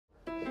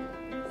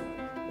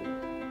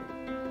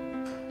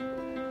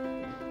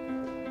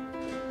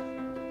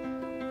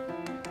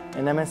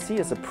An MSc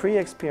is a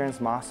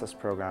pre-experienced master's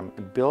program.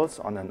 It builds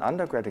on an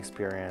undergrad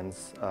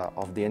experience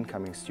of the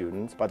incoming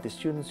students, but the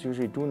students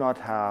usually do not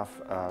have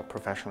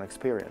professional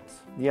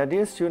experience. The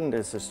ideal student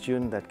is a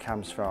student that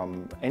comes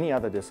from any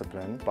other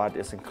discipline, but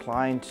is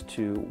inclined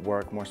to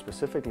work more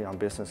specifically on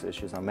business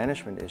issues, on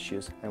management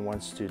issues, and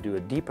wants to do a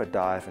deeper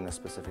dive in a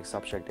specific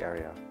subject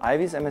area.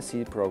 Ivey's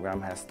MSc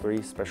program has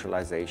 3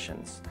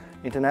 specializations: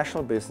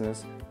 international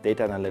business,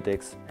 data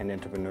analytics, and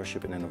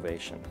entrepreneurship and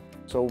innovation.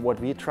 So what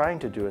we're trying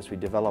to do is we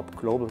develop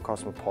global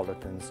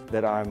cosmopolitans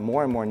that are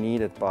more and more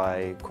needed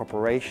by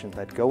corporations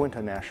that go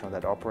international,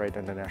 that operate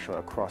international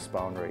across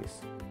boundaries.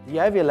 The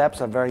Ivey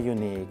labs are very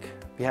unique.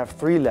 We have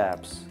 3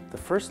 labs. The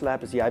first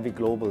lab is the Ivey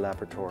Global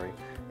Laboratory.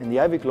 In the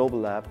Ivey Global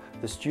Lab,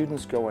 the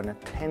students go on a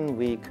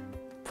 10-week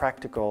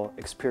practical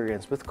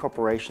experience with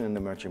corporations in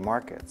emerging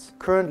markets.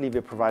 Currently,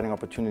 we're providing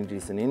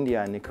opportunities in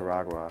India and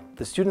Nicaragua.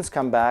 The students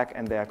come back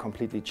and they are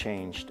completely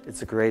changed.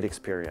 It's a great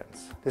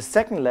experience. The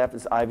second lab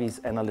is Ivey's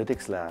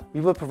Analytics Lab.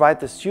 We will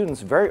provide the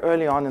students very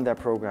early on in their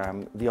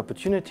program the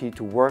opportunity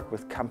to work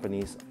with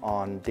companies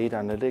on data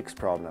analytics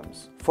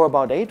problems. For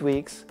about 8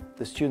 weeks,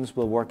 the students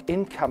will work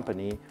in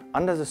company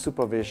under the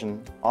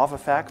supervision of a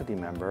faculty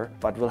member,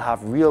 but will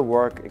have real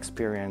work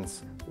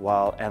experience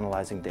while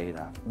analyzing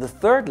data. The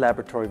third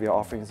laboratory we are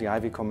offering is the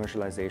Ivey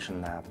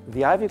Commercialization Lab.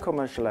 The Ivey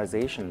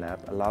Commercialization Lab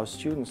allows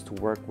students to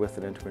work with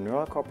an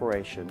entrepreneurial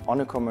corporation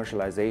on a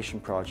commercialization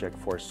project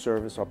for a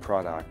service or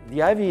product.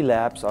 The Ivey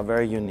labs are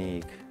very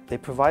unique. They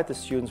provide the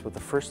students with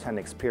a first-hand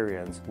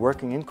experience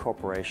working in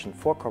corporation,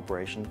 for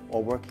corporation,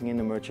 or working in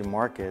emerging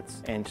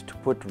markets, and to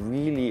put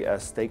really a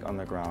stake on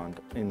the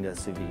ground in their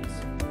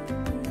CVs.